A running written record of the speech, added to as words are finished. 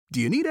Do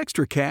you need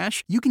extra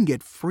cash? You can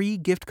get free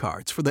gift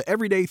cards for the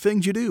everyday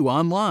things you do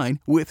online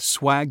with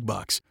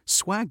Swagbucks.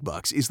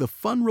 Swagbucks is the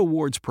fun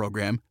rewards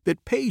program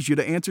that pays you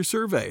to answer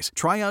surveys,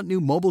 try out new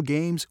mobile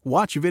games,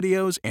 watch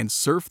videos, and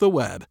surf the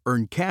web.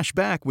 Earn cash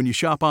back when you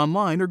shop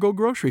online or go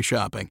grocery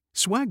shopping.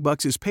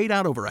 Swagbucks has paid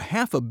out over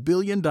 $500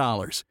 million.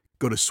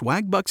 Go to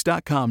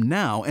swagbucks.com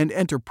now and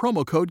enter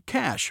promo code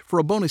CASH for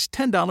a bonus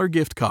 $10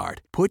 gift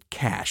card. Put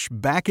cash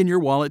back in your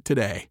wallet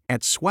today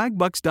at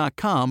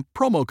swagbucks.com,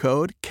 promo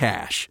code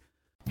CASH.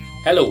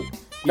 Hello,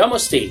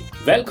 Namaste,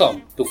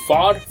 welcome to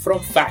Far From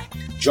Fact.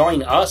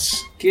 Join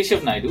us,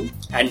 Keshav Naidu,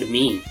 and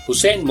me,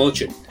 Hussein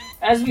Merchant,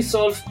 as we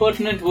solve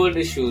pertinent world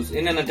issues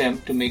in an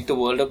attempt to make the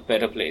world a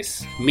better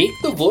place. Make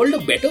the world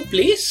a better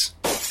place?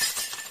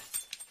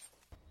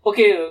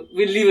 Okay,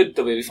 we'll leave it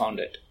the way we found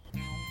it.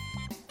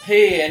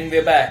 Hey, and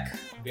we're back.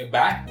 We're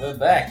back.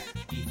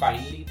 We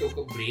finally took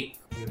a break.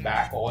 We're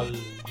back, all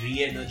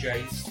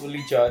re-energized,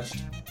 fully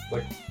charged.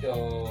 but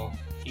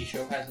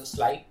Keshav has a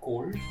slight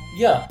cold.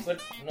 Yeah,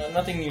 but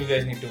nothing you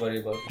guys need to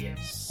worry about.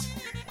 Yes.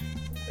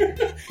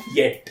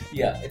 Yet.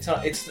 Yeah, it's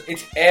not. It's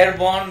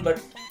airborne,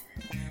 but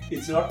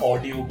It's not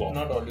audio bomb.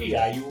 Not audio bomb.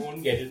 Yeah, you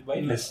won't get it by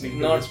listening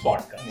to not- this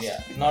podcast.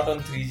 yeah, not on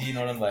 3G,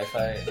 not on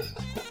Wi-Fi.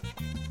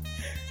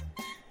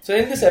 So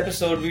in this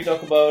episode, we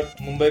talk about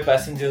Mumbai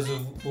passengers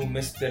who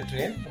missed their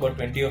train, about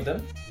 20 of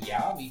them.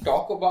 Yeah, we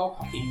talk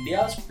about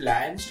India's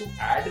plans to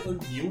add a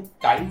new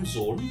time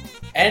zone,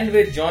 And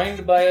we're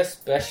joined by a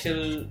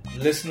special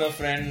listener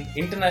friend,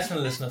 international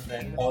listener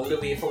friend, all the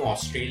way from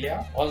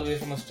Australia, all the way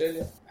from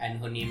Australia. and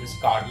her name is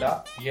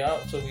Carla.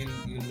 Yeah, so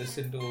we'll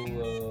listen to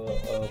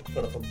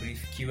sort of a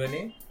brief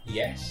Q&A.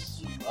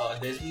 Yes,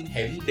 there's been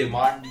heavy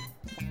demand,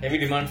 Heavy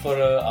demand for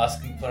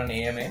asking for an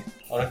AMA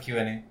or a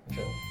Q&A.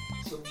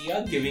 so we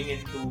are giving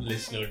in to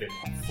listener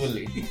demand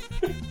Fully.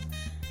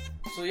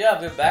 So yeah,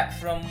 we're back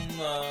from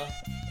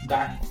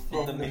back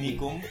from the mini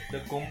Kumbh, the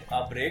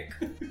Kumbh break.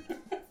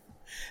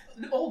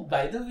 Oh,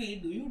 by the way,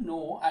 do you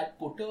know I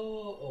put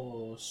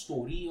a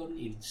story on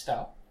Insta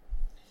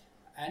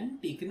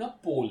and taken a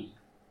poll.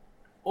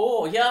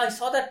 Oh yeah, I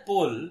saw that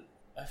poll.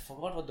 I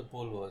forgot what the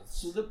poll was.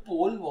 So the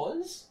poll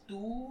was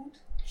to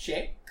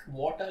check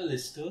what our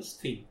listeners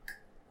think.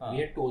 We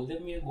had told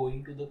them we are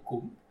going to the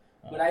Kumbh,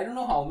 but I don't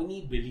know how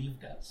many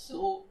believed us.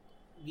 So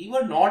we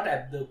were not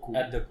at the Kumbh.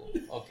 At the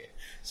Kumbh, okay.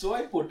 So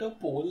I put a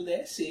poll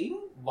there saying,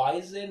 why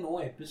is there no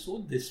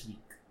episode this week?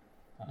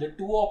 The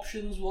two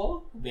options were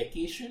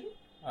vacation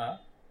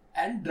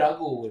and drug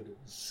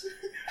overdose.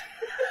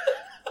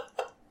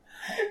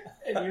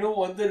 And you know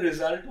what the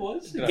result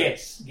was? Drug.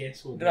 Guess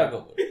what? Drug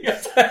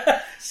overdose.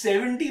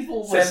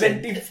 74%.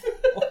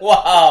 74.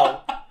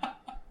 Wow.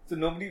 So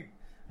nobody.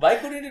 Why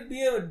couldn't it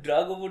be a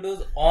drug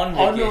overdose on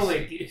vacation? On a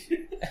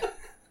vacation.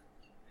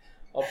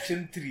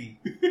 Option 3.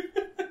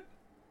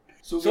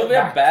 So we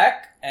are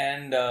back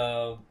and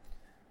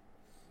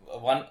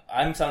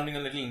I'm sounding a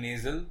little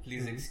nasal.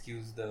 Please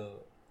excuse the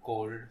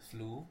cold,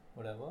 flu,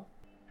 whatever.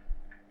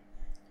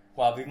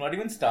 Wow, we've not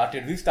even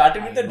started. We've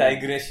started with the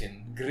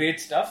digression. Great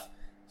stuff.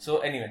 So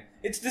anyway,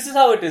 this is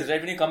how it is,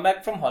 right? When you come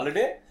back from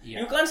holiday,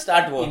 you can't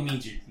start work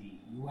immediately.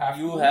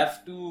 You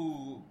have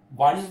to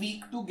 1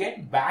 week to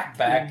get back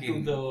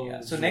into the.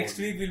 Yeah. So zone. next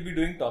week we'll be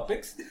doing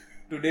topics.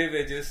 Today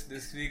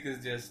this week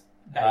is just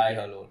hi,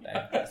 hello,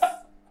 time pass.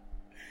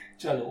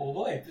 Chalo,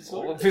 over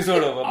episode.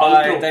 Episode over.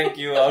 Outro. Bye. Thank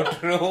you.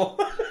 Outro.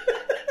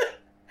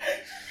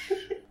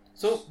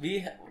 So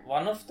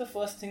one of the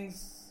first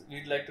things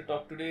we'd like to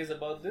talk today is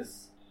about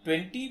this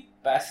 20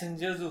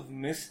 passengers who've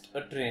missed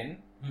a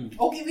train.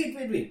 Okay,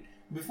 wait.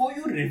 Before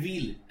you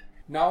reveal it,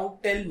 now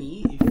tell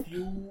me, if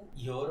you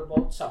hear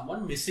about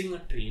someone missing a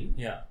train,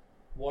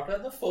 what are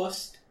the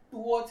first 2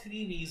 or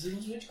 3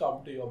 reasons which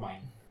come to your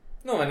mind?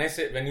 No, when you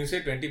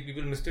say 20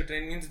 people missed a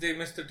train, means they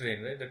missed the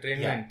train, right? The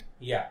train went.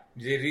 Yeah.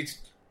 They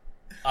reached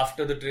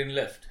after the train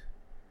left.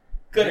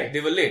 Correct. They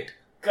were late.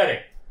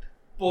 Correct.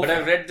 Perfect. But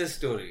I've read this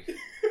story.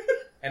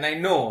 And I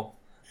know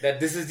that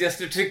this is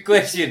just a trick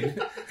question.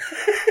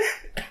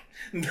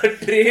 The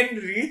train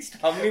reached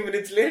how many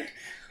minutes late?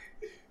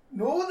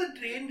 No, the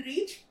train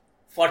reached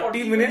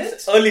 40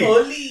 minutes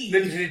early.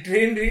 The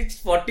train reached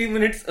 40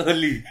 minutes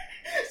early.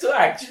 So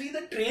actually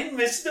the train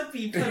missed the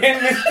people.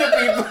 Train missed the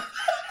people.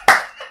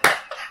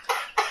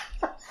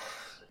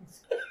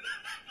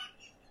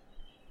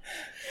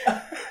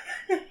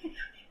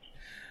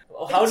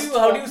 How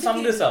do you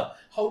sum this up?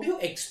 How do you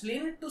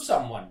explain it to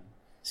someone?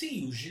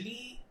 See,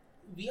 usually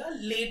we are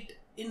late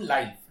in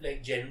life,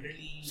 like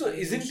generally. So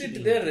isn't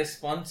it their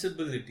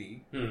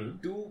responsibility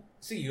to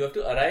see? You have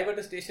to arrive at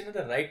a station at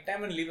the right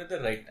time and leave at the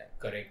right time.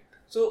 Correct.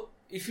 So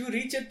if you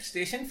reach a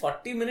station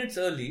 40 minutes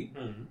early,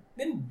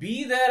 then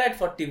be there at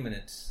 40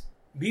 minutes.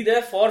 Be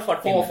there for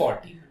 40 minutes.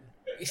 40.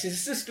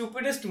 It's the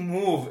stupidest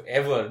move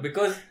ever,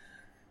 because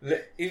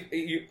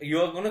if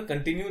you are going to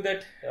continue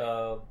that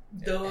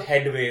The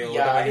headway, or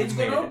whatever it's you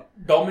going made to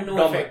it.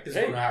 domino effect is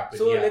right? going to happen.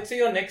 So let's say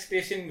your next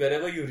station,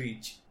 wherever you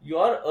reach, you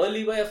are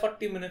early by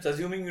 40 minutes,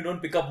 assuming you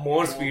don't pick up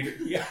more speed.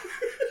 Yeah.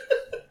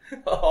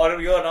 Or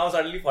you are now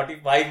suddenly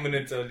 45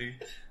 minutes early.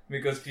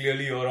 because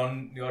clearly you're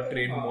on your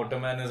train,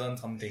 motorman is on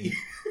something.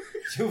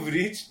 You've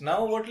reached.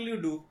 Now what will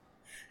you do?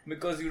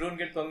 Because you don't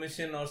get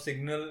permission or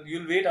signal,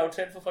 you'll wait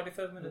outside for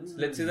 45 minutes.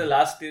 Let's say the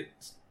last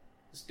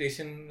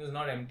station is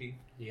not empty.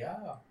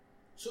 Yeah.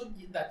 So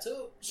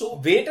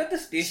wait at the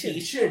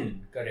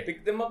station. Correct.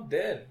 Pick them up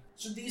there.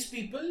 So these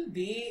people,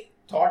 they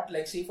thought,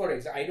 like, say for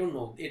example, I don't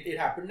know, it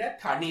happened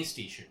at Thane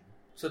station.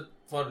 So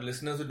for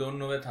listeners who don't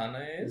know where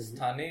Thane is,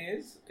 Thane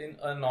is in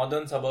a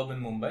northern suburb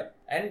in Mumbai.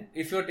 And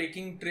if you're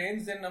taking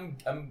trains, then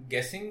I'm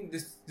guessing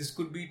this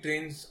could be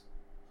trains.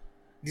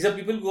 These are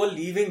people who are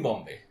leaving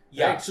Bombay.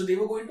 Yeah. Right? So they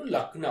were going to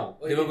Lucknow.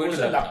 They were going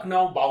to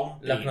Lucknow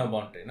bound train. Lucknow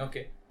bound train.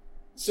 Okay.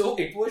 So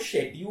it was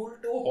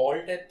scheduled to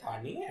halt at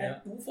Thane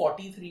at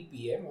 2:43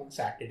 p.m. on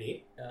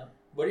Saturday. Yeah.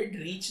 But it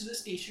reached the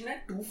station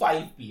at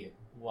 2:05 p.m.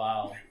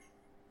 Wow.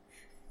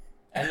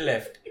 And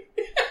left.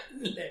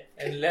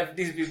 And left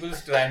these people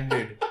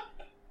stranded.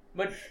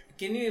 But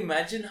can you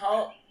imagine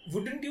how...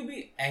 Wouldn't you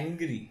be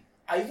angry?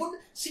 I would...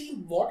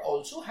 See, what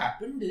also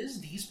happened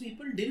is these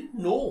people didn't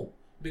know.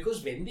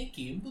 Because when they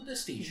came to the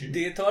station...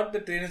 They thought the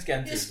train is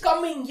cancelled. It's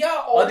coming,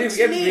 yeah. Or they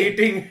kept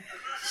waiting.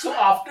 So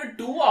after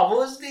 2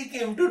 hours, they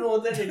came to know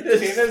that the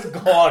train is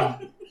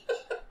gone.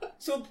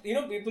 So,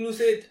 people who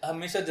say,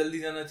 Hamesha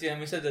jaldi jana chahiye,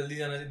 Hamesha jaldi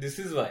jana chahiye. This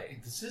is why.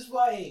 This is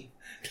why.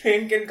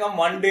 Train can come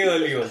 1 day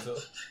early also.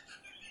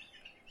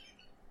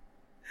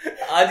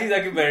 Aaj hi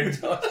jaake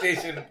baith jao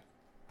station.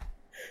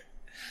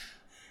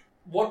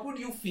 What would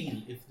you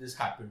feel if this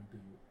happened to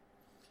you?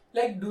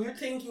 Like, do you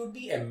think you'd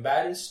be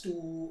embarrassed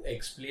to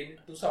explain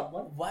it to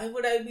someone? Why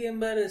would I be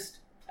embarrassed?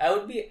 I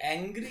would be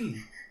angry.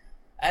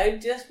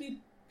 I'd just be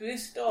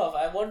pissed off.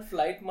 I want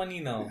flight money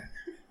now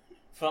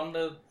from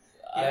the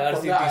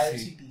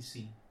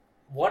IRCTC.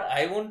 What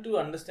I want to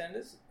understand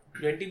is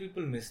 20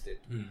 people missed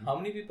it. How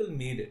many people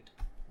made it?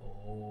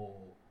 Oh.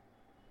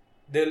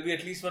 There will be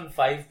at least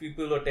 5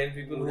 people or 10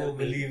 people who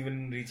believe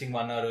in reaching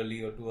 1 hour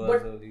early or 2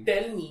 hours early.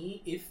 Tell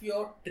me, if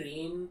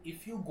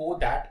you go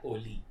that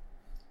early,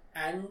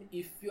 and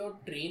if your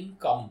train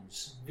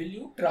comes, will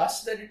you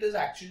trust that it is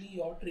actually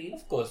your train?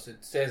 Of course,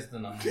 it says the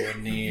number,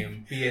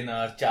 name,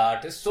 PNR,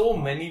 chart. There's so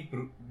many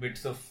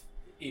bits of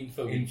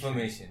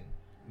information.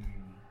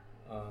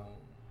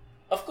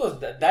 Of course,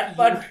 that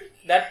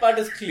part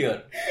is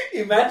clear.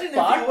 Imagine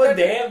if you were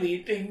there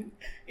waiting,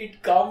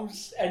 it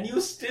comes and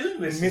you still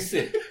miss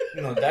it.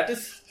 No,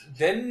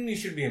 then you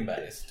should be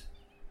embarrassed.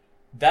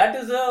 That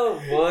is a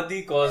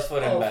worthy cause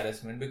for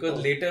embarrassment,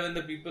 because later when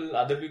the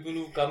other people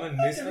who come and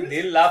miss,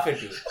 they'll laugh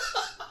at you.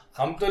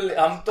 हमको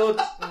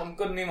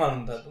नहीं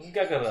मालूम था, तुम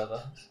क्या कर रहा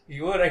था?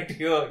 You were right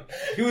here.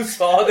 You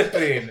saw the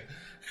train.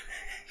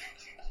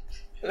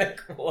 Like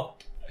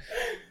what?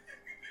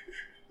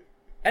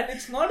 And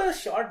it's not a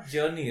short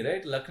journey,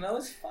 right? Lucknow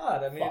is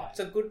far. I mean, it's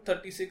a good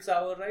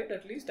 36-hour ride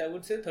at least. I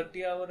would say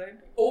 30-hour ride.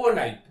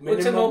 Overnight.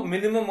 It's a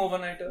minimum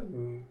overnighter.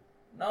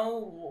 Now,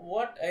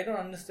 what? I don't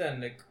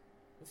understand. Like,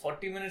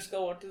 40 minutes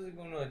ka, what is it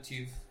going to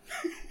achieve?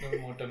 The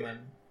motorman.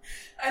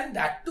 And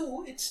that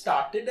too, it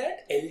started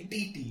at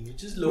LTT,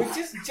 which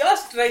is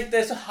just right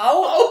there. So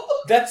how?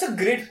 That's a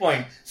great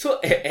point. So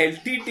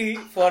LTT,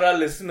 for our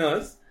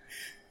listeners,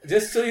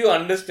 just so you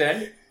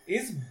understand,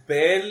 is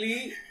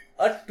barely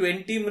a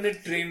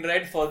 20-minute train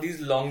ride for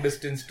these long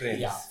distance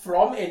trains. Yeah,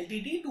 from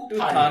LTT to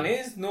Thane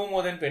is no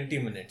more than 20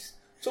 minutes.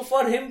 So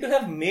for him to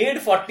have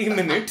made 40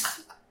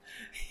 minutes,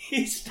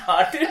 he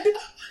started,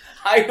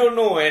 I don't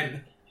know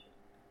when.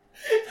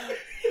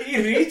 He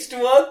reached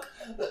work.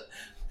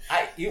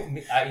 You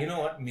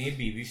know what?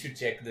 Maybe we should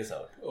check this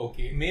out.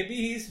 Okay.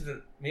 Maybe it's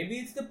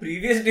the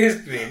previous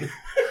day's train.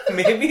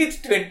 Maybe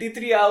it's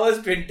 23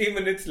 hours, 20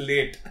 minutes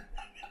late.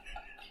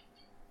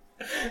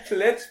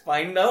 Let's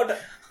find out.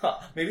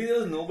 Maybe there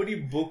was nobody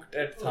booked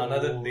at Thane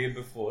the day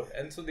before,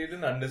 and so they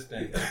didn't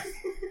understand.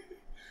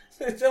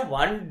 So it's a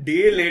 1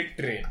 day late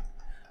train.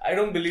 I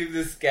don't believe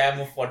this scam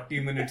of 40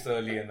 minutes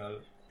early and all.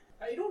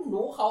 I don't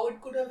know how it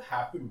could have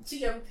happened.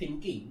 See, I'm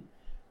thinking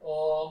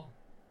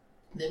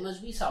there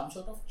must be some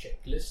sort of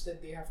checklist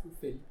that they have to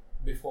fill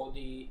before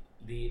they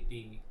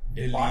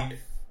depart. Leave.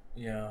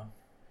 Yeah.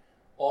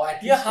 Or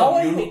at least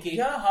communicate.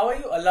 How are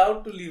you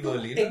allowed to leave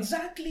early?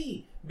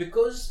 Exactly.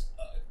 Because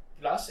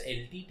plus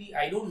LTT,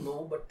 I don't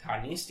know, but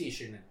Thane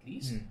station at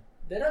least,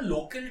 there are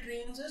local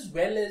trains as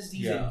well as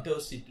these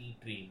intercity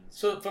trains.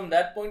 So from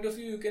that point of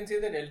view, you can say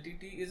that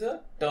LTT is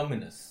a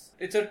terminus.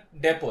 It's a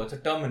depot, it's a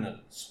terminal.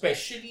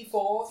 Especially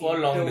for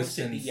long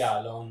distance. Yeah,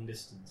 long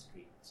distance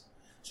trains.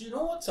 So you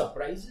know what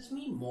surprises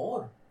me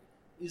more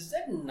is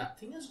that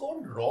nothing has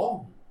gone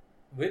wrong.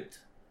 With?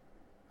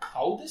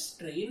 How this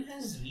train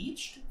has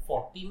reached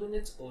 40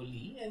 minutes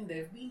early and there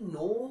have been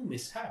no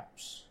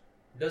mishaps.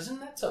 Doesn't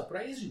that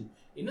surprise you?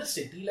 In a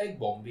city like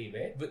Bombay,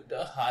 where with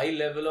the high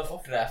level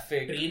of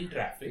traffic, train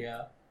traffic,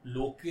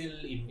 local,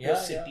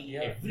 intercity,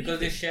 everything. Because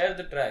they share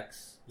the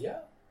tracks. Yeah.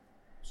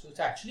 So it's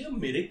actually a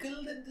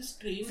miracle that this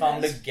train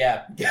found a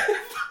gap.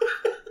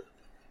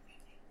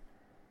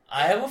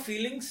 I have a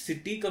feeling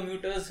city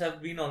commuters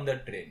have been on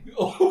that train.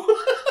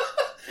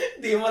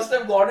 They must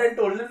have gone and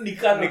told them,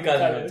 Nikal.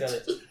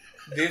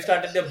 They've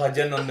started their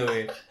bhajan on the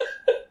way.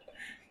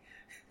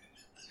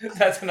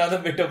 That's another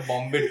bit of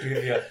Bombay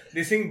trivia.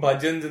 They sing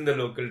bhajans in the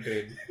local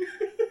train.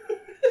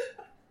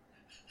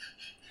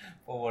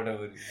 For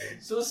whatever reason.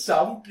 So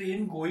some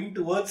train going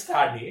towards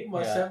Thane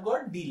must have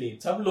got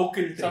delayed. Some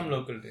local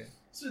train.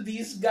 So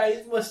these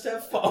guys must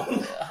have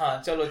found.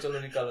 Chalo,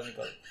 nikalo.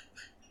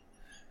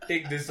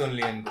 Take this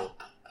only and go.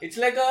 It's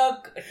like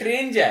a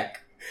train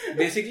jack.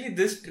 Basically,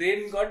 this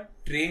train got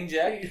train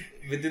jacked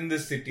within the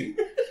city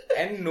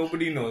and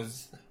nobody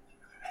knows.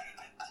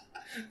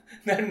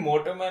 That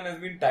motorman has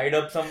been tied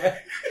up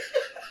somewhere.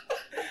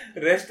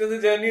 Rest of the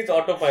journey is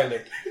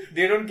autopilot.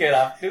 They don't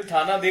care. Till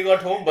Thana they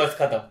got home, bus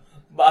khatam.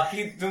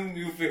 Baki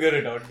you figure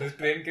it out. This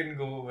train can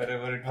go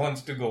wherever it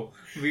wants to go.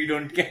 We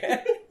don't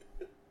care.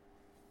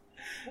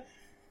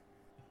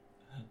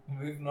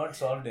 We've not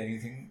solved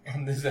anything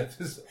on this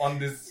episode, on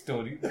this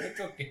story, but it's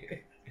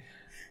okay.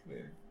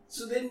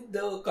 So then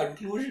the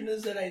conclusion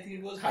is that I think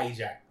it was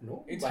hijacked,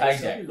 no? It's by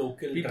hijacked. some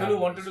local People travelers.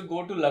 who wanted to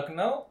go to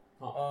Lucknow,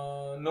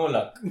 no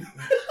luck.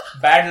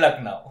 Bad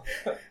luck now.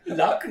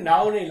 Luck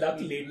now, nahi, luck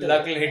later.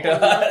 Luck later.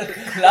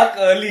 Luck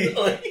early.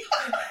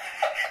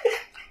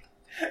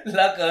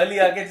 Luck early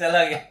आके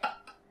चला गया.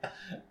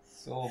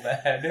 So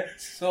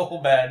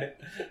bad.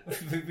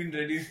 We've been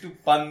reduced to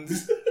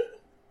puns.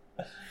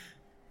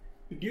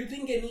 Do you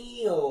think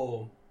any,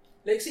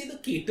 like say the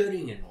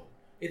catering and all,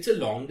 it's a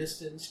long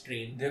distance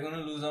train. They're going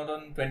to lose out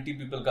on 20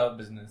 people ka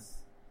business.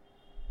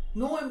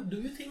 No, do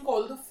you think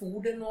all the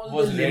food and all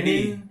Was the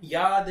ready? linen?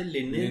 Yeah, the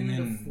linen,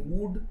 the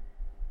food.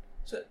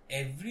 So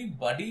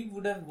everybody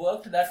would have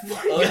worked that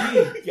much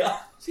early. Yeah.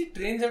 See,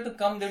 trains have to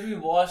come, they'll be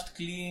washed,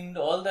 cleaned,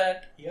 all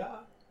that. Yeah.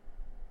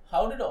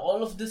 How did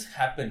all of this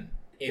happen?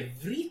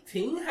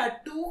 Everything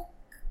had to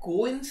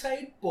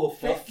coincide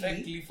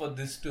perfectly For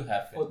this to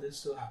happen.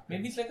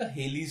 Maybe it's like a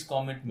Halley's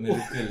Comet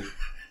miracle.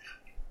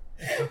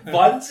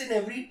 Once in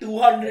every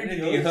 200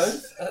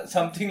 years.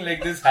 Something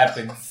like this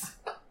happens.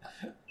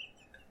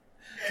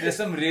 There's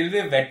some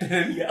railway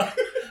veteran. Yeah.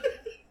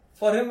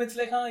 For him, it's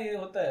like, ये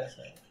होता है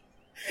ऐसा.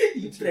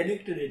 He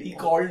predicted it. He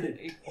called it.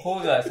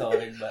 होगा ऐसा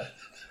और एक बार.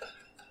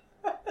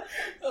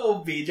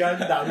 बेजान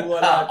दारू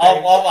वाला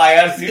of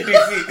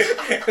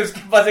IRCTC.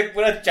 उसके पास एक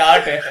पूरा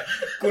चार्ट है.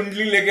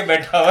 कुंडली लेके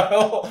बैठा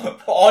हुआ है.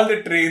 All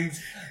the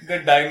trains, the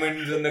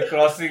diamonds and the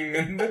crossing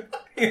and the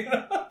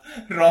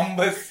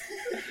rhombus.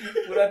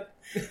 पूरा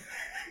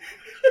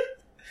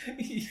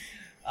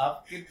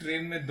आपके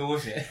ट्रेन में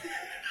दोष है.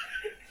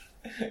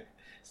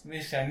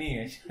 इसमें शनि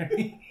है.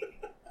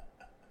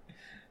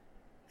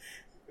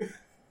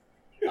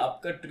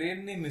 आपका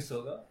ट्रेन नहीं मिस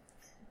होगा.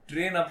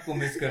 ट्रेन आपको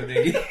मिस कर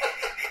देगी.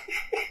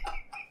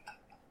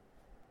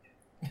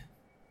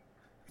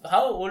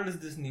 How old is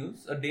this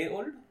news? A day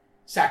old?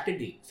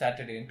 Saturday.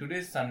 And today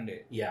is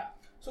Sunday. Yeah.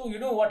 So you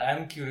know what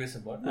I'm curious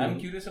about? I'm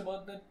curious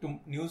about the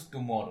news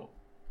tomorrow.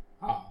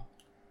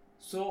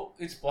 So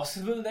it's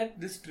possible that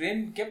this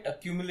train kept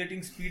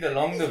accumulating speed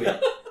along the way.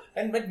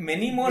 And at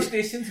many more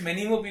stations,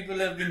 many more people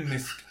have been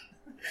missed.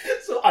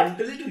 So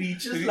until it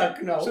reaches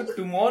Lucknow. So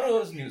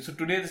tomorrow's news, so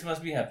today this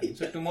must be happening.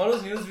 So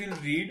tomorrow's news we'll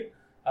read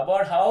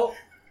about how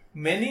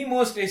many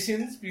more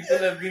stations people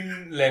have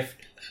been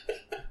left.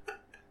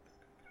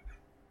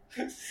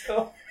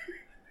 So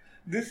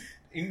this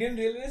Indian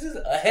Railways is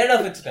ahead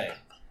of its time.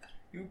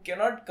 You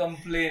cannot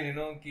complain,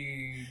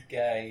 कि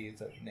क्या है ये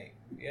सब नहीं.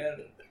 यार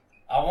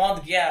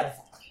avant-garde.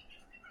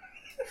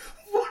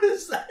 What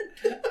is that?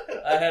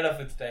 Ahead of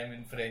its time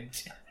in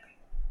French.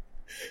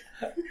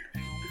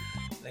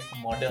 Like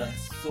modern,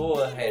 so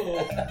ahead.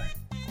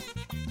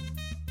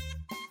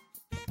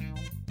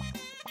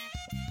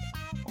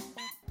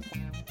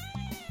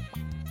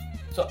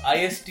 So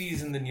IST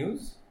is in the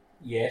news.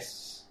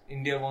 Yes.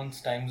 India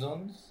wants time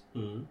zones.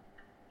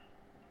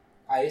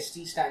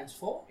 IST stands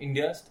for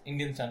Indian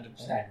Standard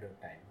Time.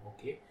 Standard Time.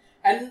 Okay.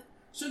 And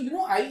so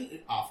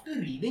after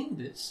reading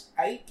this,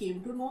 I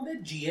came to know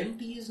that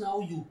GMT is now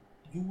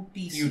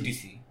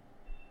UTC.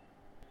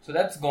 So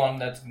that's gone.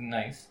 That's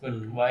nice.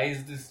 But why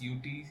is this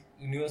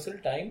Universal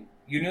Time?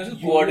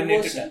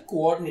 Universal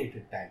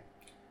Coordinated Time.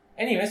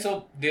 Anyway,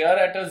 so they are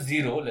at a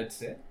 0, let's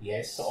say.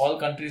 Yes. So all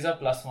countries are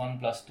 +1,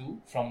 +2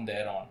 from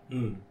there on.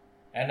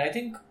 And I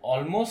think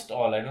almost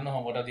all, I don't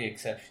know what are the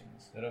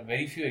exceptions. There are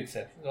very few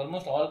exceptions.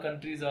 Almost all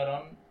countries are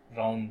on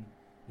round,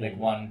 like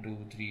 1,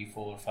 2, 3,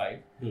 4, 5.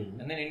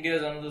 And then India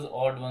is one of those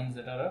odd ones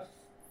that are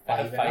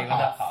at a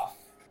 5.5.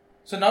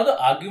 So now the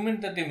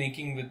argument that they're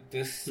making with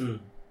this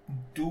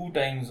 2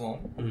 time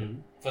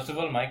zone, first of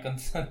all, my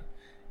concern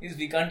is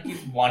we can't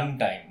keep 1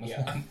 time.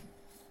 Yeah.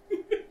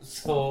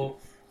 So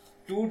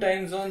 2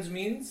 time zones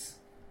means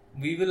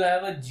we will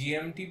have a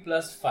GMT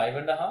plus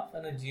 5.5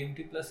 and a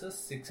GMT plus a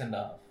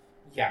 6.5.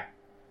 Yeah.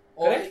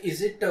 Correct? Or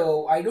is it,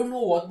 I don't know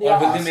what they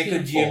are asking. Or will asking they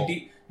make a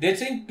GMT? for. They're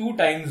saying 2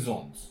 time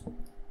zones.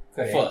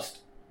 Correct. First.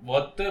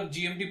 What the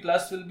GMT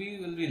plus will be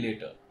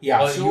later.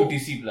 Yeah. Or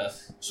UTC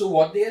plus. So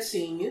what they are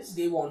saying is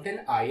they want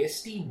an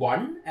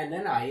IST1 and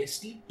an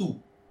IST2.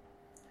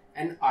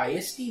 And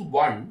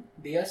IST1,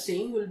 they are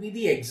saying will be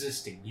the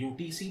existing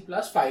UTC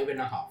plus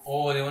 5.5.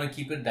 Oh, they want to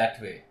keep it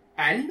that way.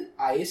 and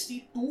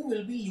IST2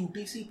 will be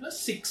UTC plus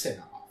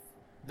 6.5.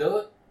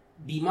 The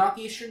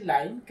demarcation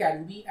line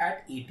can be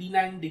at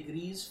 89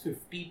 degrees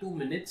 52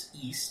 minutes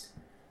east,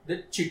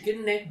 the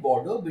chicken neck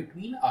border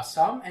between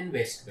Assam and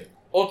West Bengal.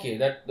 Okay,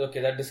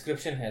 that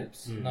description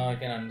helps. Now I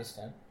can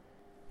understand.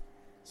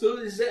 So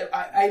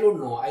I don't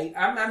know.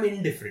 I'm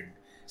indifferent.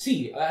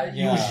 See,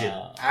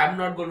 usual. I'm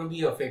not going to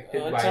be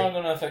affected by. It's not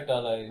going to affect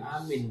our lives.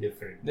 I'm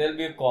indifferent. There'll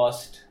be a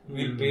cost.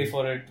 We'll pay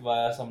for it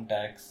via some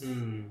tax.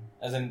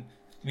 As in,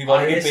 we've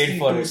already paid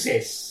for it.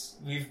 Cess.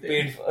 We've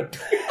paid for it.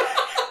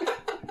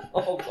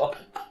 Oh God.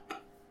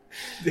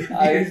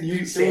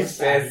 IST2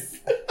 cess.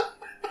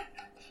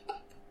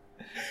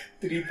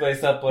 3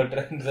 paisa per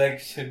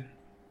transaction.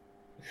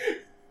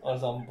 Or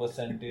some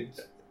percentage.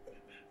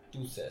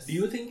 2 cess. Do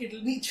you think it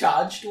will be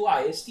charged to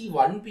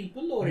IST1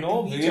 people or no,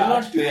 it will be we will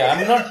not pay.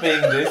 I'm not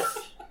paying this.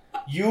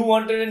 You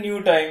wanted a new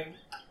time.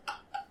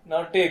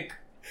 Now take.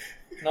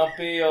 Now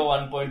pay your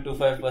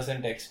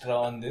 1.25% extra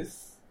on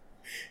this.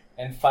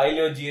 And file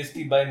your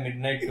GST by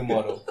midnight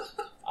tomorrow.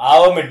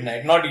 Our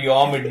midnight, not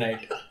your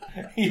midnight.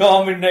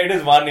 Your midnight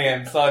is 1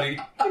 a.m. Sorry.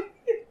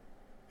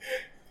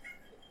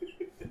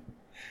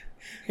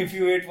 If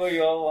you wait for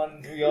your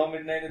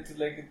midnight,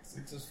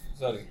 it's just,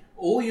 sorry.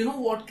 Oh, you know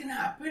what can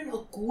happen? A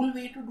cool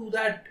way to do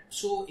that.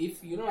 So, if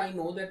I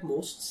know that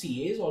most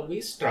CAs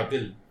always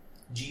struggle.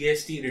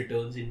 GST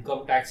returns,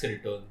 income tax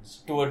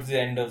returns. Towards the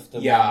end of the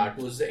month. Yeah,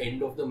 towards the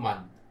end of the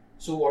month.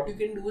 So, what you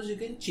can do is you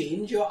can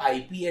change your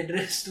IP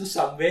address to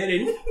somewhere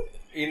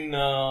in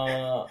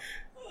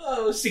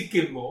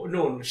Sikkim.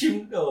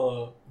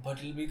 No, but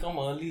it'll become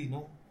early,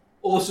 no?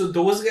 Oh, so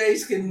those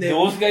guys can then...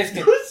 Those guys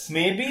can...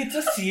 Maybe it's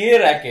a CA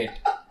racket.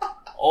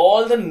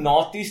 All the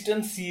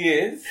northeastern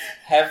CAs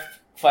have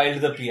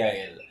filed the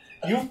PIL.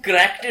 You've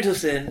cracked it,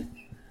 Hussain.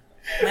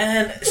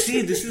 Man,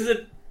 see, this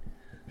is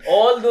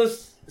all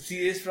those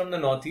CAs from the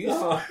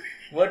northeast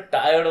were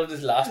tired of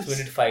this last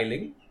minute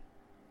filing.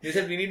 They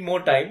said we need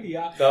more time.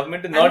 Yeah.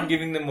 Government is not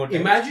giving them more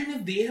time. Imagine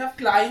if they have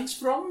clients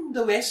from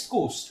the west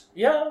coast.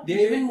 Yeah.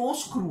 They're even more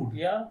screwed.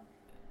 Yeah.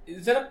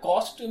 Is there a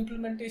cost to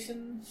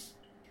implementation?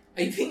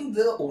 I think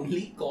the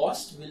only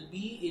cost will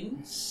be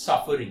in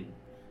suffering.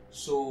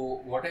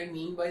 So what I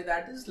mean by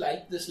that is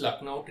like this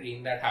Lucknow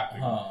train that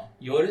happened.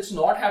 Here it's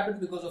not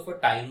happened because of a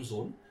time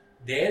zone.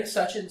 There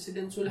such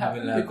incidents will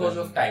happen because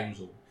of time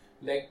zone.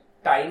 Like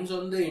times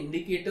on the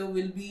indicator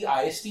will be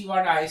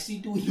IST1,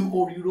 IST2,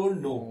 you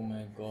don't know. Oh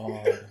my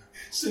God.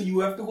 So you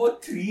have to go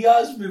 3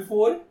 hours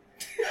before.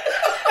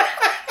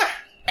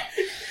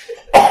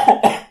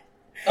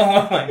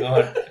 Oh my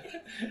God.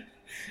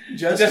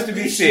 Just to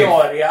be safe.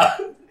 Sure, yeah.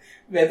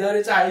 Whether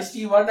it's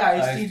IST1,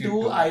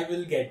 IST2, I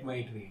will get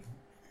my train.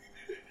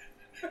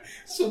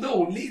 So the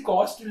only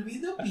cost will be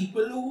the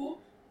people who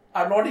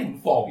are not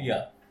informed.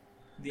 Yeah.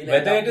 They'll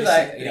Whether it is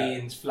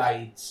trains,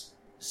 flights.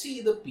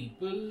 See, the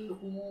people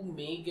who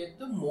may get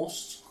the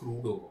most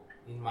screwed over,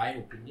 in my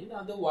opinion,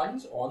 are the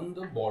ones on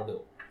the border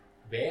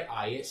where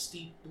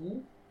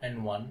IST2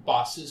 and 1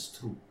 passes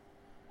through.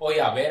 Oh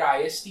yeah, where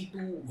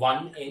IST2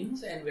 1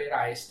 ends and where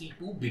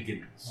IST2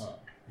 begins.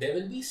 There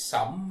will be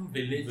some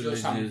village or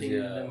something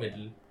in the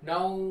middle.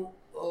 Now,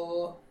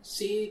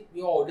 say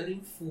you're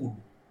ordering food.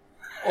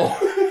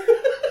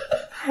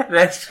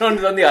 Restaurant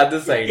is on the other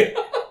side.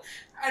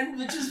 And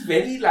which is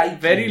very likely.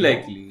 Very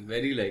likely.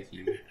 Very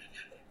likely.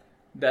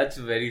 That's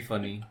very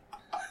funny.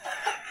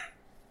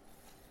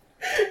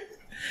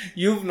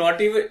 You've not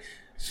even...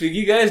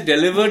 Swiggy guys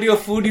delivered your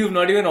food, you've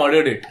not even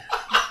ordered it.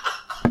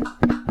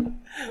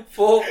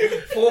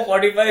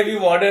 4:45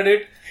 you've ordered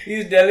it,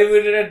 he's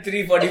delivered it at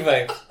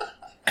 3:45.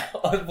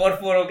 Or for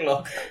 4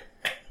 o'clock.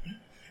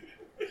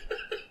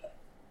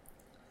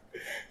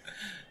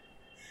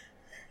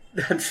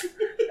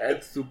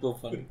 That's super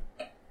funny.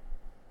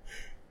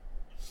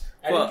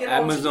 For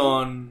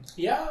Amazon.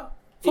 Yeah.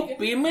 For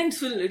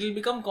payments, it'll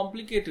become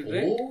complicated,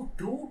 right? Oh,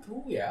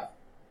 true, yeah.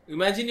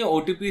 Imagine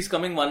your OTP is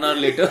coming 1 hour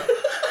later.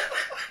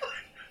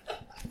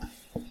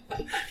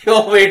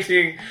 You're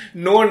waiting.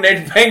 No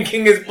net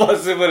banking is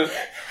possible.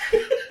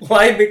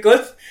 Why?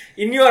 Because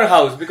in your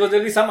house, because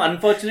there'll be some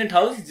unfortunate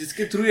house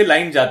jiske through a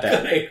line jata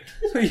hai. Correct.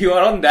 So you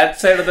are on that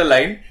side of the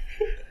line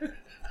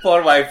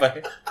for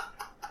Wi-Fi.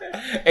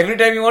 Every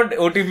time you want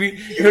OTP,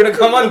 you have to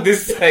come on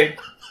this side.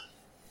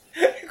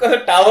 Because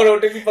the tower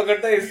OTP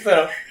pakadta hai is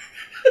taraf.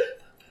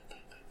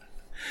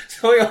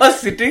 So you are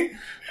sitting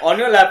on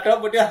your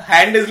laptop, but your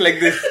hand is like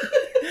this,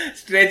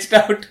 stretched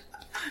out.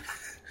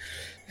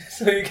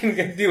 So you can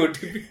get the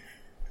OTP.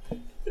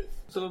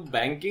 So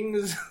banking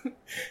is...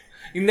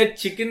 in that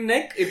chicken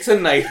neck, it's a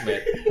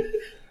nightmare.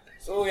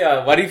 So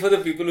yeah, worry for the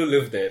people who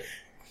live there.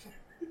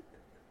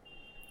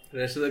 The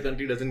rest of the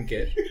country doesn't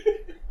care.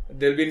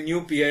 There'll be a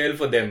new PIL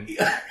for them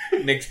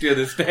next year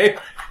this time.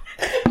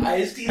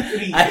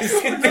 IST3.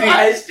 IST3.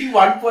 IST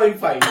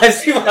 1.5.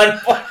 IST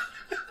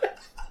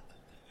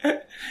 1.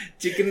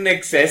 Chicken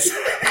neck says.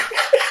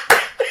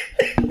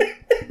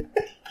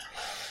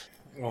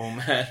 Oh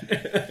man.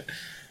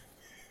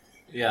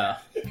 Yeah.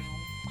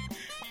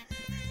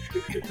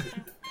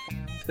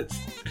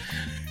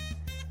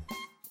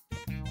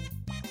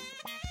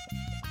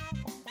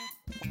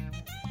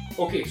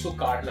 Okay, so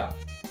Carla,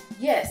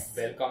 Yes.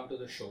 welcome to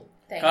the show.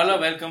 Thank Carla,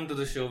 you. welcome to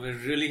the show. We're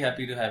really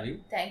happy to have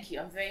you. Thank you.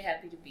 I'm very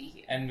happy to be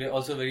here. And we're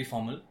also very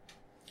formal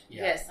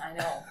Yeah. Yes, I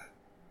know.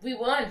 We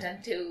weren't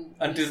until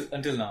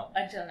until now.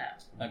 Until now.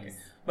 Okay.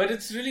 But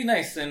it's really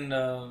nice. And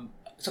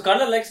so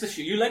Carla likes the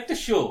show. You like the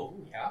show?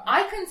 Yeah.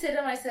 I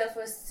consider myself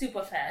a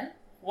super fan.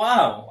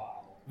 Wow. Wow.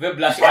 We're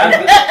blushing.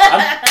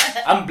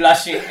 I'm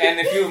blushing. And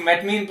if you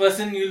met me in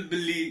person, you'll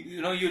believe,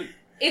 you'll...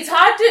 It's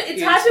hard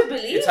to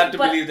believe. It's hard to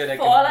but believe that I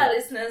for can all do our it.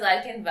 listeners, I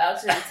can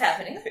vouch that it's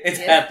happening. It's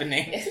Yes.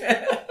 happening. Yes.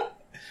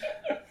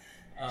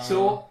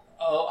 So,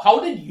 how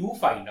did you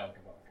find out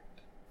about it?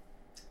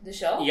 The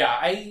show? Yeah,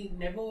 I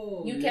never.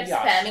 You really kept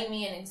asked. spamming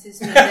me and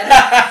insisting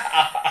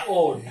that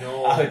Oh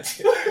no!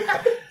 Ouch.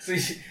 So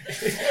you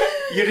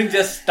didn't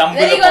just stumble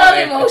then he upon got all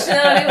it.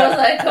 emotional. He was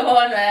like, "Come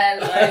on, man!"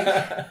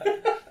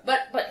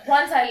 Like, but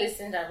once I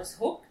listened, I was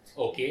hooked.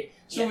 Okay,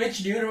 so Yeah.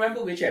 do you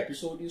remember which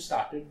episode you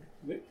started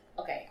with?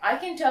 Okay, I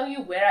can tell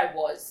you where I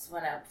was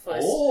when I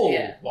first. Oh,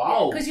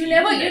 wow. Because you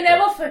Even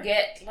never better.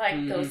 forget like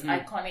those Mhm.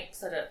 iconic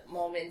sort of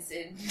moments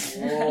in.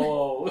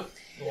 Whoa!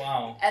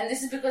 Wow. And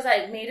this is because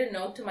I made a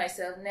note to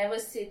myself: never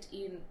sit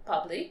in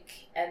public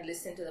and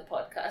listen to the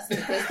podcast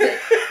because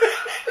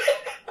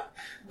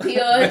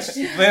the urge.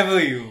 Where were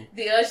you?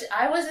 The urge.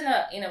 I was in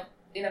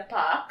a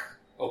park.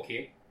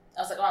 Okay.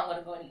 I was like, oh, I'm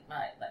gonna go and eat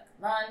my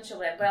lunch or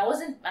whatever. But I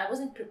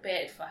wasn't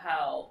prepared for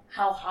how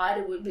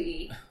hard it would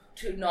be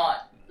to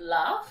not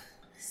laugh.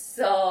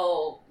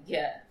 So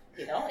yeah,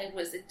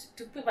 it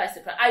took me by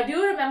surprise. I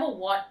do remember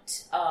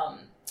I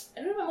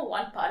remember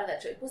one part of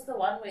that show. It was the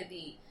one where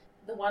the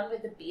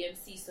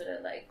BMC sort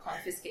of like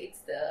confiscates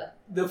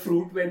The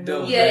fruit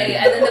vendor.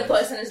 yeah, and then the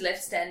person is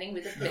left standing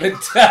with a plate.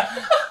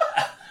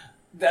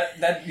 That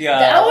That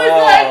was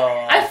like,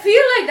 I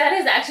feel like that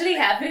has actually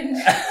happened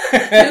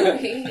to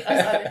me. Or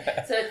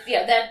something. So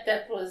yeah,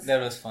 that was. That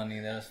was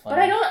funny. But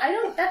I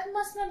don't. That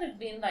must not have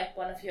been like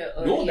one of your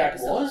early No, that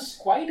episodes. was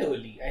quite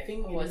early. I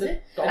think. Or was in the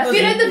it? top I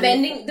feel like the 10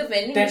 vending 10,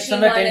 machine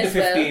somewhere one 10 to as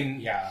well. 15.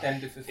 Yeah.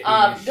 10 to 15.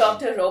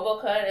 Dr.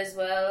 Robocur as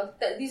well.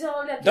 These are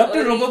all like Dr.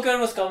 early- Robocur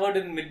was covered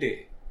in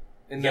midday.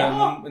 In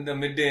the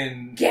midday.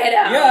 Get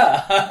out.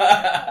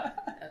 Yeah.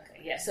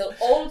 Okay, yeah. So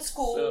old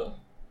school, So,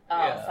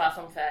 yeah. far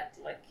from fat,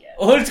 like yeah.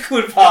 Old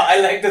school power. I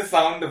like the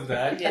sound of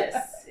that. Yes,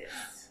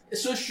 yes.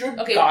 So should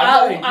Okay, Carla I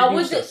would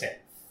introduce just- herself?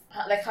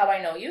 Like how I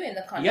know you in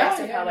the context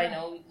Yeah, of yeah, how I yeah.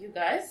 know you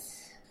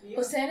guys. Yeah.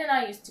 Hussein and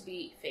I used to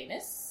be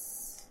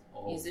famous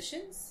Oh.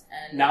 musicians,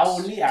 and Now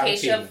only I'm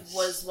Keshav famous.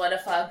 was one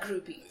of our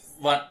groupies.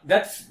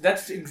 That's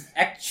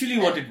actually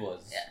what it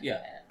was.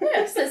 Yeah.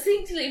 Yeah,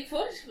 succinctly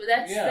put.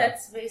 That's Yeah.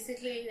 that's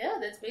basically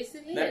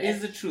That it.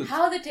 is the truth.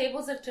 How the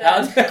tables have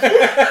How-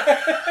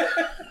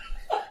 turned.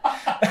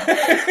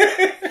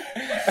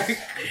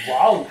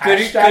 Wow!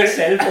 Very Hashtag good.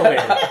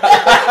 self-aware.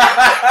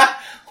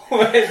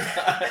 Well done.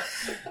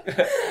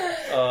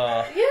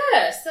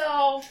 Yeah,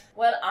 so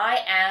well, I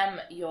am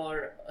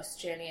your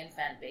Australian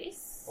fan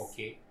base.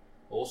 Okay.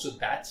 Oh, so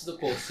that's the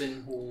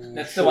person who.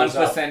 That's the shows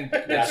 1% up.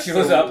 that That's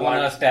shows the up on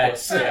our 1%.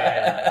 stats.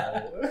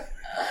 Yeah.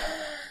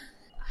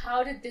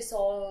 How did this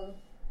all,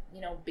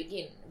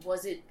 begin?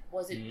 Was it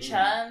Mm.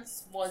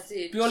 chance? Was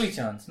it Purely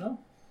chance, no?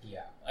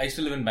 Yeah. I used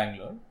to live in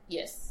Bangalore.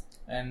 Yes.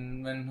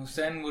 And when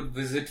Hussein would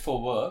visit for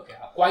work,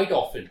 Yeah. Quite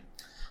often.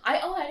 I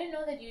didn't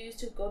know that you used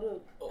to go to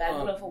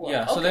Bangalore for work.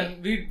 yeah, so Okay.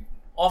 then we'd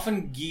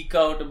often geek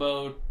out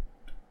about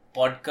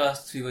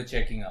podcasts we were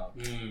checking out.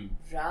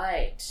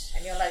 Right.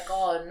 And you're like,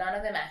 oh, none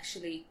of them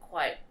actually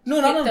quite No,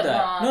 none hit of the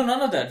that. mark. No,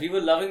 none of that. We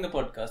were loving the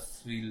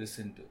podcasts we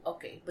listened to.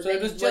 Okay. But So then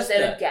it was was just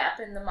there that. a gap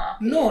in the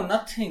market? No,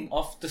 nothing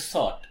of the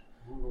sort.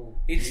 No,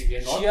 It's we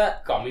are not yeah,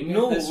 coming in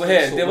no this with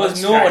where so there was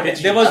much no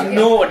strategy. there was Okay.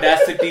 no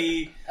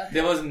audacity. Okay.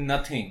 There was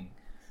nothing,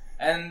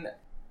 and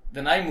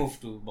then I moved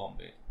to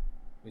Bombay,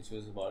 which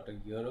was about a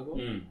year ago.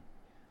 And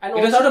It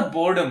was also- out of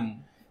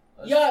boredom.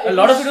 Yeah, a it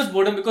lot of was- it was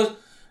boredom because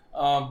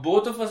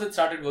both of us had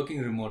started working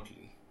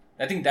remotely.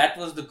 I think that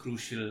was the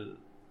crucial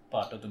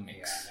part of the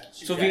mix. Yeah,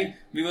 that's So right.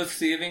 we were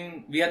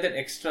saving. We had that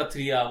extra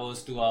 3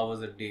 hours, 2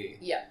 hours a day.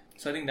 Yeah.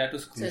 So I think that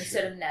was So crucial.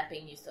 instead of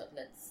napping, you thought,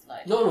 let's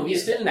like. No, we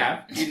still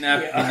nap. We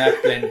nap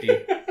plenty.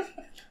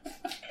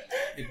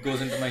 It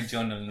goes into my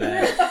journal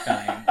nap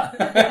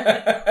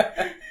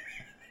time.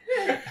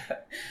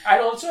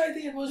 And also, I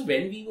think it was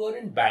when we were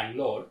in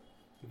Bangalore,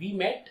 we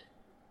met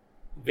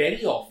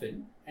very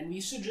often and we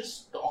used to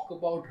just talk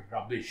about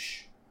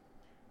rubbish.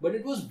 But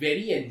it was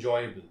very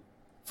enjoyable.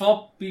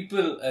 For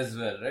people as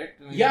well, right?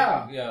 I mean,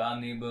 Yeah. Yeah, our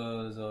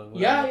neighbors or whatever.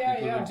 Yeah,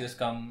 people yeah. would just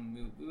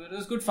come. It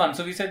was good fun.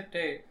 So we said,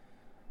 hey,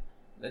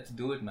 let's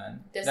do it,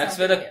 man. There's That's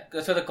something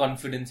where here. the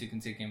confidence, you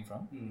can say, came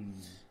from.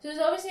 So there's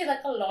obviously like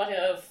a lot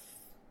of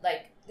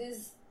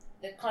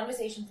the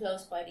conversation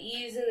flows quite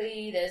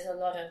easily. There's a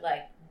lot of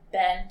like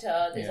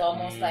banter. There's Yeah.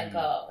 almost like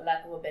a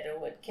lack of a better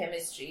word,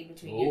 chemistry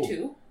between you Oh.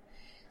 two.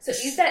 So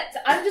is that?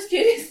 I'm just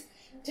curious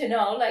to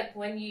know, like,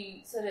 when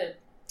you sort of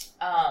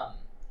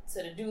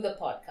do the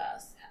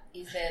podcast,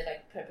 is there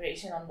like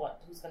preparation on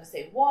who's going to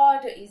say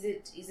what, or is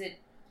it?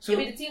 So I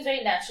mean, it seems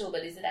very natural,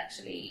 but is it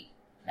actually?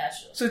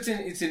 natural. So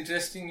it's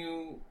interesting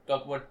you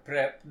talk about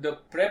prep. The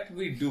prep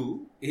we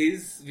do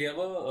is we have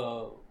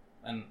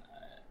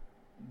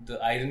the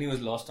irony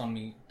was lost on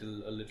me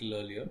till a little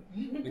earlier,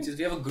 which is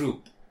we have a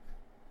group.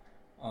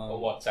 A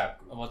WhatsApp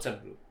group. A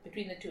WhatsApp group.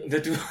 Between the two.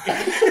 The two.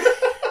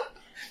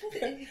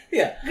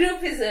 Yeah.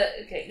 Group is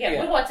okay. Yeah,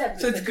 Yeah. what WhatsApp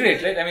group? So it's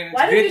great, right? I mean, it's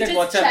Why great don't that you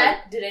just WhatsApp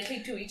chat directly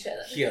to each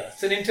other? here.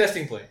 It's an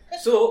interesting point.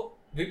 So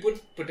we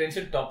put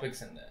potential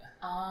topics in there.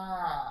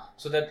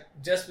 So that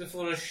just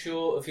before a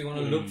show, if you want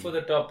to look for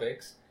the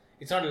topics,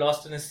 it's not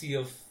lost in a sea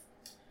of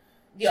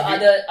Your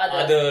should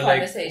other like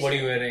conversation. what are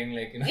you wearing,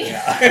 like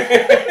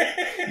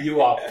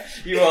You up.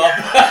 you up.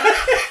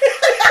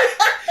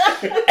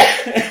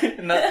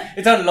 No,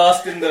 it's not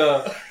lost in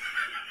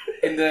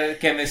the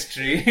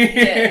chemistry.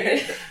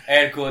 Yeah.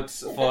 Air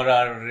quotes for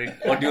our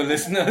audio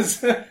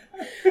listeners.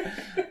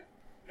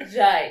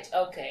 Right.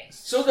 Okay.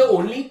 So the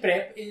only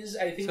prep is,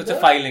 I think, So it's a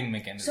filing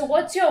mechanism. So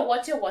what's your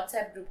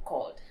WhatsApp group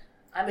called?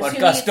 I'm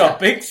assuming Podcast it's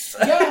topics.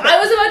 Yeah. I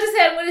was about to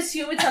say I'm going to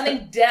assume it's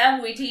something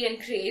damn witty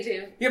and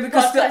creative. Yeah,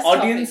 because the Podcast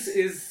audience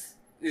topics.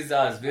 is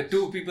us. We're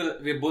two people.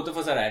 Both of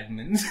us are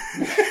admins.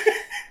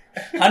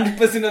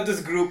 100% of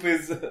this group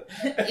is Is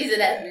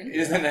an admin.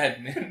 is an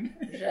admin.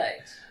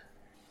 Right.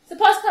 So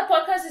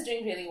podcast is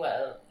doing really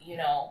well. You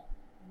know,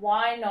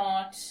 why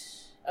not?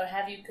 Or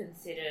have you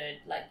considered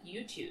like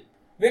YouTube?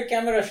 We're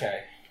camera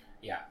shy.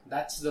 Yeah,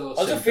 that's the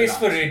Also, simple face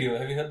for answer. radio.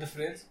 Have you heard the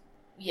phrase?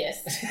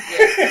 Yes.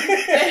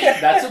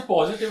 Yes. That's a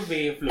positive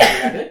way of looking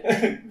at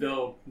it.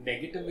 The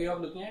negative way of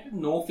looking at it,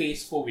 no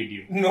face for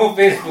video. No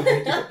face for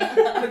radio.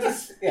 Which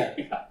is, yeah.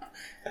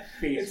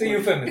 Face It's a for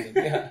euphemism.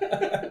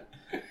 Yeah.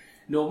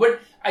 No, but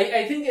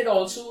I think it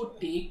also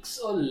takes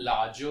a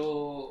larger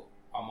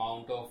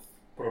amount of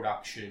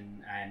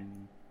production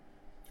and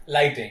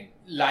Lighting.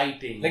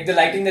 lighting. Like the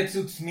lighting that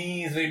suits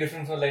me is very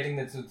different from the lighting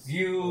that suits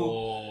you.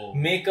 Oh.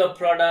 Makeup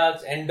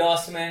products,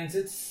 endorsements.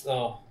 It's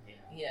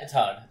Yeah. it's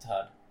hard. It's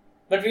hard.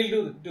 But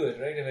we'll do it,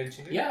 right?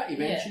 Eventually. Yeah,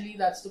 eventually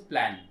that's the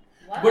plan.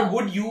 Wow. But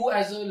would you,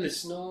 as a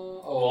listener,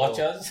 Watch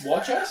us?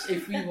 Watch us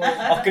if we were.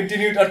 Or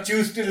continue or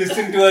choose to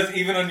listen to us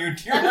even on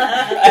YouTube.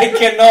 I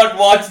cannot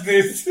watch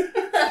this.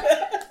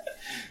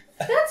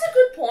 That's a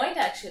good point,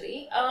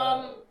 actually.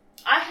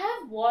 I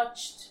have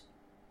watched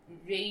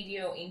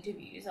radio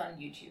interviews on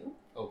YouTube,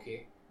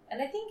 Okay.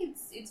 and I think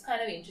it's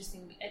kind of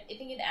interesting. I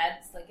think it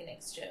adds like an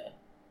extra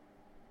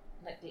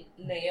like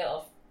layer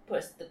of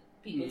the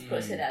people's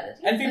personality.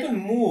 And people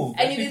move.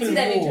 and you can people see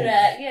that move.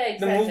 interact. Yeah,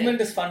 exactly. The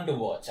movement is fun to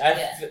watch.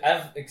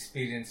 I've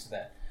experienced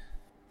that.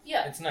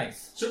 Yeah. It's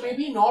nice. So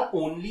maybe not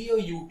only a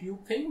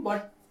YouTube thing,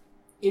 but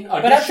in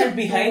addition Perhaps to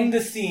behind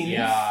the scenes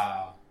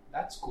Yeah,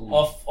 that's cool.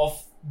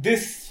 of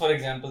this, for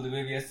example, the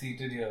way we are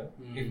seated here,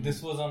 if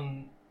this was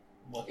on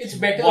It's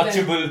better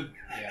watchable.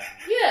 Yeah.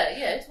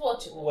 Yeah, it's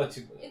watchable.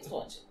 Watchable. It's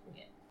watchable.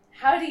 Yeah.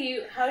 How do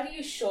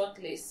you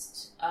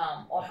shortlist,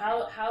 or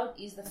how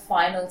is the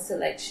final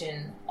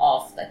selection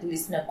of like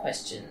listener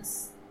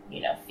questions,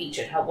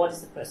 featured? What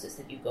is the process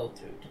that you go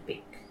through to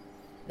pick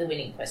the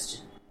winning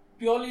question?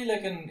 Purely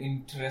like an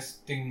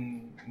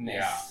interestingness.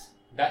 Yeah,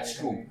 that's Right,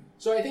 true. I mean-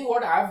 So I think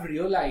what I've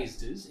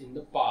realized is, in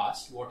the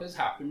past, what has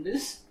happened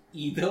is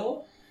either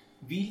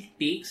we'll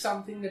take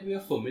something that we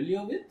are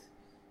familiar with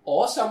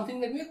or something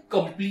that we are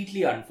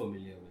completely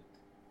unfamiliar with.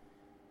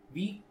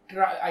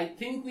 I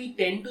think we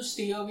tend to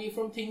stay away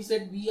from things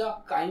that we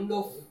are kind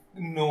of...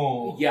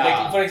 No. Yeah.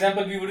 Like, for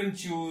example, I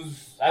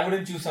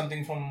wouldn't choose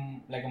something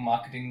from like a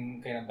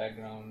marketing kind of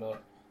background, or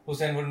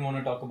Hussain wouldn't want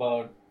to talk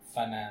about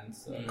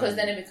finance. Because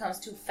then it becomes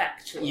too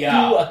factual.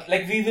 Yeah.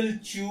 Like we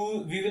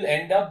will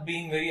end up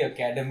being very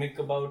academic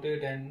about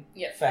it and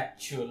Yeah.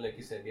 factual, like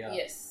you said, yeah.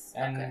 Yes.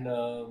 And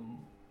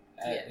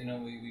Yeah.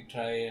 we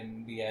try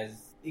and be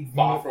as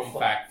Far from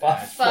fact.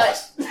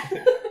 But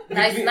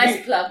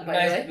nice plug, by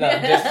nice the way.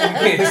 plug, just in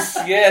case.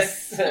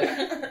 Yes.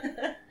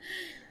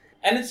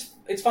 And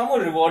it's far more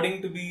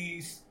rewarding to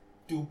be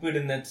stupid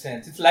in that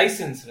sense. It's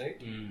license,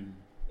 right?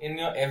 In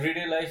your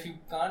everyday life, you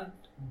can't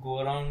go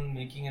around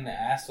making an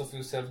ass of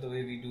yourself the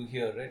way we do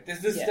here, right? There's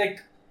this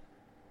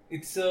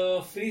it's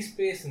a free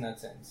space in that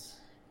sense.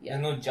 Yeah.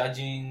 There's no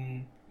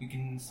judging. You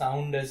can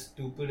sound as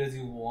stupid as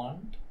you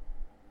want.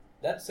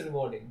 That's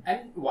rewarding.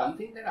 And one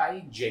thing that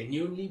I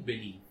genuinely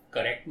believe,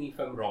 correct me if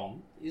I'm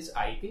wrong, is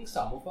I think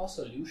some of our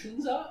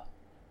solutions are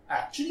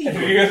actually good.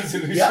 Real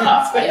solutions.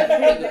 Yeah. Yeah,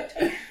 pretty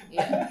good.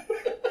 Yeah,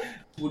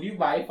 Would you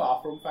buy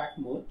Far From Fact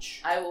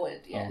merch? I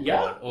would. Yeah. Yeah?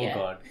 God. Oh Yeah.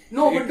 God.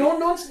 No, but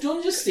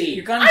don't just say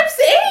You it. can't. I'm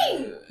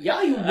saying.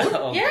 Yeah, you would.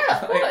 Oh,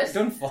 Yeah, of course.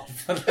 Don't fall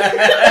for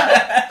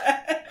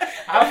that.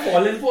 I've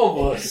fallen for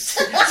worse.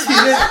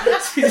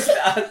 She just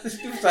asked us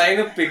to sign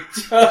a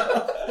picture.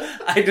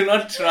 I do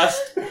not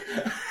trust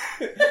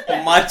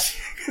much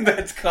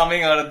that's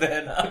coming out of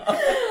there now.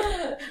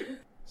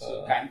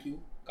 So thank you,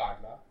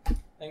 Carla.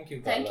 Thank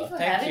you, Carla. Thank you for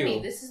having me.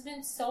 This has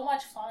been so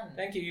much fun.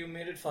 Thank you. You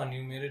made it fun.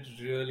 You made it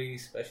really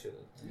special.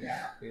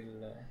 Yeah.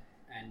 We'll,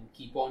 And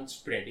keep on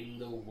spreading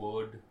the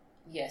word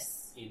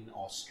Yes. in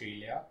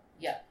Australia.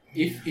 Yeah.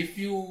 If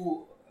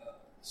you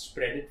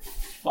spread it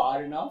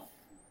far enough,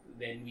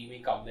 then we may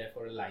come there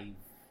for a live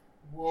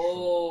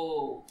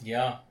Whoa.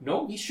 Yeah.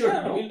 No, we should.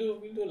 Yeah, no? we'll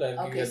do live.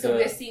 Okay, gig so at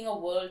we're seeing a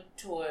world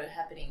tour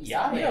happening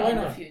Yeah, somewhere yeah, why in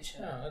the not? future.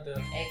 Yeah, at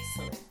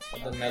Excellent.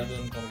 the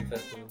Melbourne Comedy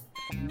Festival.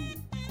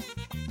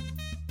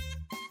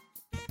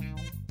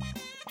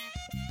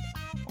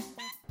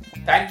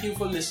 Thank you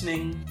for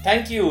listening.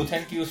 Thank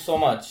you so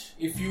much.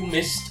 If you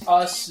missed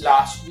us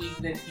last week,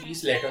 then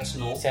please let us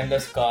know. Send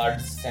us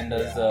cards. Send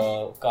us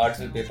cards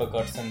with paper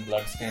cuts and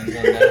blood stains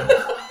on them.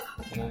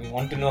 We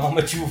want to know how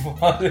much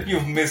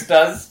you've missed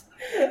us.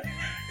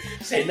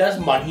 Send us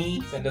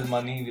money. Send us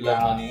money. We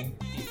love money.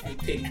 If you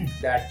think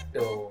that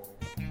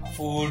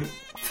Food,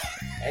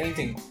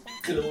 anything,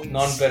 clothes,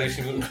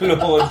 non-perishable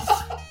clothes,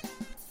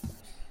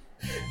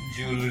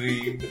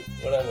 jewelry,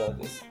 whatever.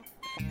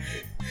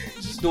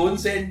 just don't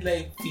send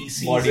like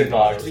feces. Body and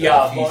all. parts,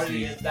 Yeah, feces.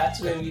 body.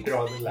 That's where we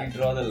draw the We line.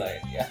 draw the line.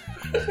 Yeah.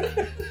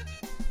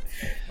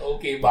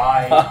 Okay,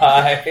 bye.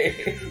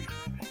 Bye.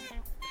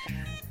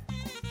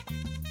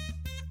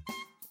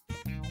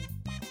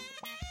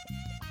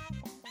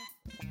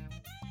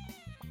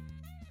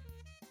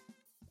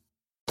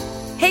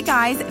 Hey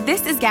guys,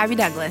 this is Gabby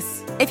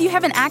Douglas. If you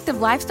have an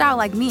active lifestyle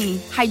like me,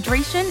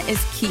 hydration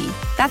is key.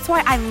 That's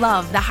why I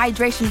love the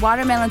Hydration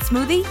Watermelon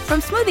Smoothie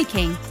from Smoothie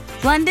King.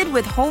 Blended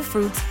with whole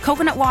fruits,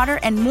 coconut water,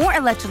 and more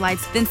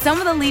electrolytes than some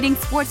of the leading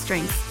sports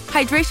drinks.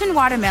 Hydration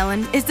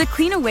Watermelon is the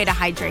cleaner way to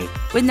hydrate,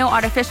 with no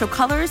artificial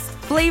colors,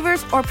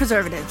 flavors, or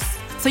preservatives.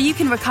 So you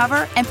can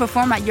recover and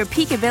perform at your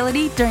peak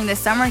ability during the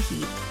summer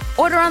heat.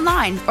 Order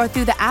online or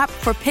through the app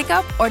for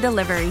pickup or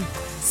delivery.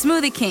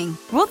 Smoothie King,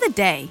 rule the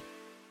day.